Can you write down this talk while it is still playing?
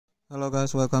Hello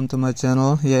guys, welcome to my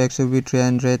channel. ये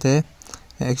XUV300 है।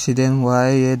 Accident हुआ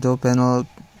है, ये दो पैनल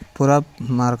पूरा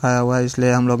मार खाया हुआ है,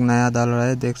 इसलिए हम लोग नया डाल रहे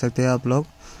हैं। देख सकते हैं आप लोग।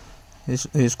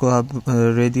 इसको अब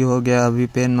रेडी हो गया, अभी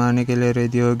पेन मारने के लिए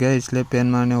रेडी हो गया, इसलिए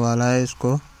पेन मारने वाला है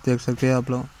इसको। देख सकते हैं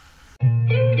आप लोग।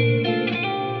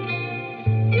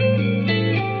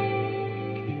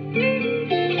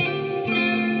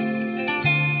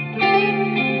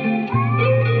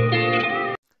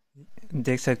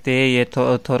 देख सकते हैं ये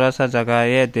थोड़ा सा जगह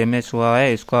है डैमेज हुआ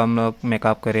है, इसको हम लोग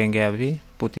मेकअप करेंगे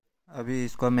अभी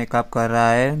इसको मेकअप कर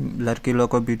रहा है। लड़की लोग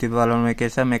को ब्यूटी पार्लर में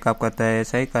कैसा मेकअप करता है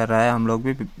ऐसा ही कर रहा है। हम लोग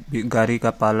भी गाड़ी का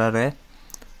पार्लर है,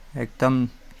 एकदम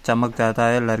चमक जाता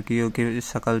है, लड़कियों की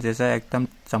शक्ल जैसा एकदम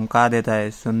चमका देता है,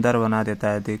 सुंदर बना देता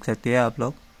है। देख सकते हैं आप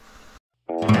लोग।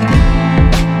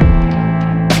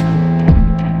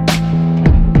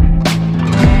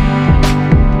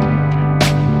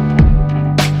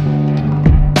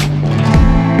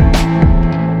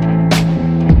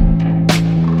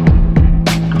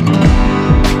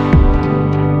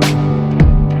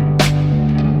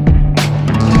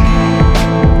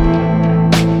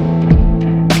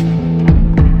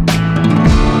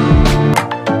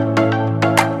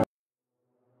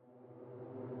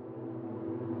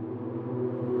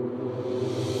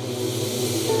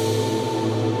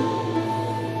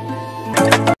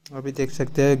 अभी देख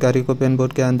सकते हैं गाड़ी को पेन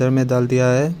बोर्ड के अंदर में डाल दिया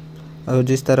है, और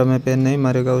जिस तरह में पेन नहीं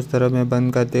मारेगा उस तरह में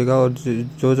बंद कर देगा, और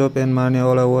जो पेन मारने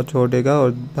वाला वो छोड़ देगा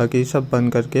और बाकी सब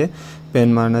बंद करके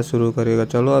पेन मारना शुरू करेगा।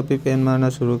 चलो अभी पेन मारना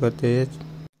शुरू करते हैं।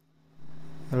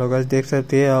 हेलो गाइस, देख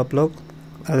सकते हैं आप लोग।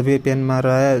 अभी पेन मार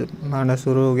रहा है, मारना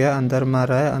शुरू हो गया। अंदर मार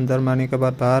रहा है, अंदर मारने के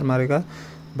बाद बाहर मारेगा,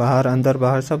 बाहर अंदर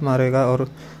बाहर सब मारेगा। और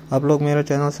आप लोग मेरा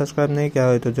चैनल सब्सक्राइब नहीं किया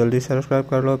है तो जल्दी सब्सक्राइब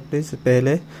कर लो प्लीज़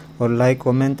पहले, और लाइक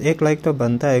कमेंट, एक लाइक तो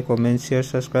बनता है, कमेंट शेयर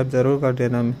सब्सक्राइब ज़रूर कर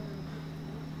देना।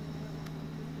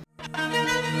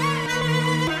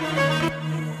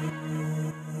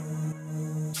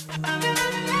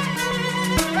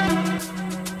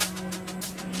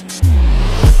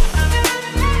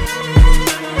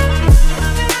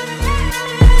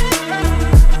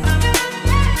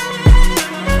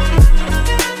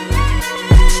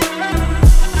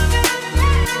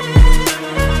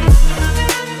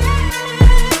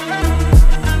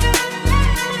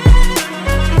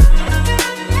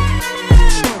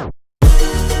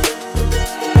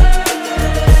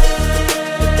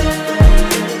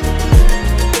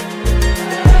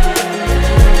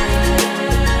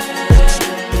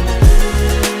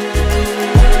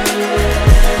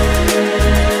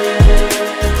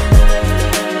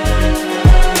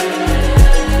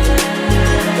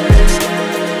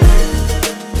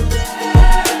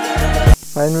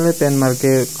 फाइनली पेन मार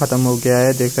के ख़त्म हो गया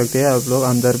है। देख सकते हैं आप लोग,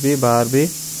 अंदर भी बाहर भी।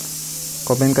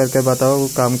 कमेंट करके बताओ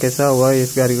काम कैसा हुआ,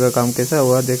 इस गाड़ी का काम कैसा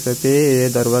हुआ। देख सकते हैं ये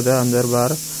दरवाज़ा अंदर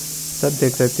बाहर सब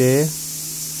देख सकते हैं।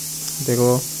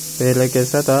 देखो पहले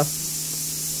कैसा था,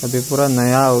 अभी पूरा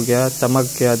नया हो गया, चमक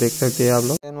गया। देख सकते हैं आप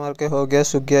लोग। पेन मार के हो गया,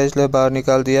 सूख गया, इसलिए बाहर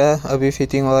निकाल दिया है। अभी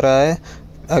फिटिंग हो रहा है,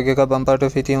 आगे का बम्पर तो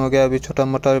फिटिंग हो गया, अभी छोटा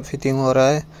मोटा फिटिंग हो रहा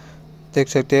है। देख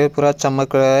सकते हैं पूरा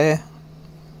चमक रहा है।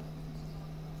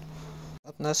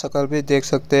 अपना शक्ल भी देख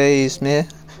सकते हैं इसमें।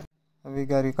 अभी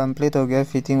गाड़ी कंप्लीट हो गया,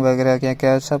 फिटिंग वगैरह क्या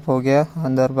क्या सब हो गया,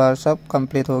 अंदर बाहर सब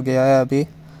कंप्लीट हो गया है। अभी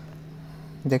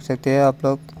देख सकते हैं आप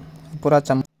लोग, पूरा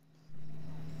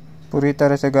पूरी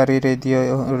तरह से गाड़ी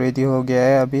रेडी हो गया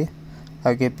है। अभी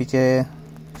आगे पीछे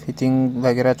फिटिंग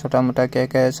वगैरह छोटा मोटा क्या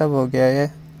क्या सब हो गया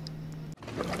है।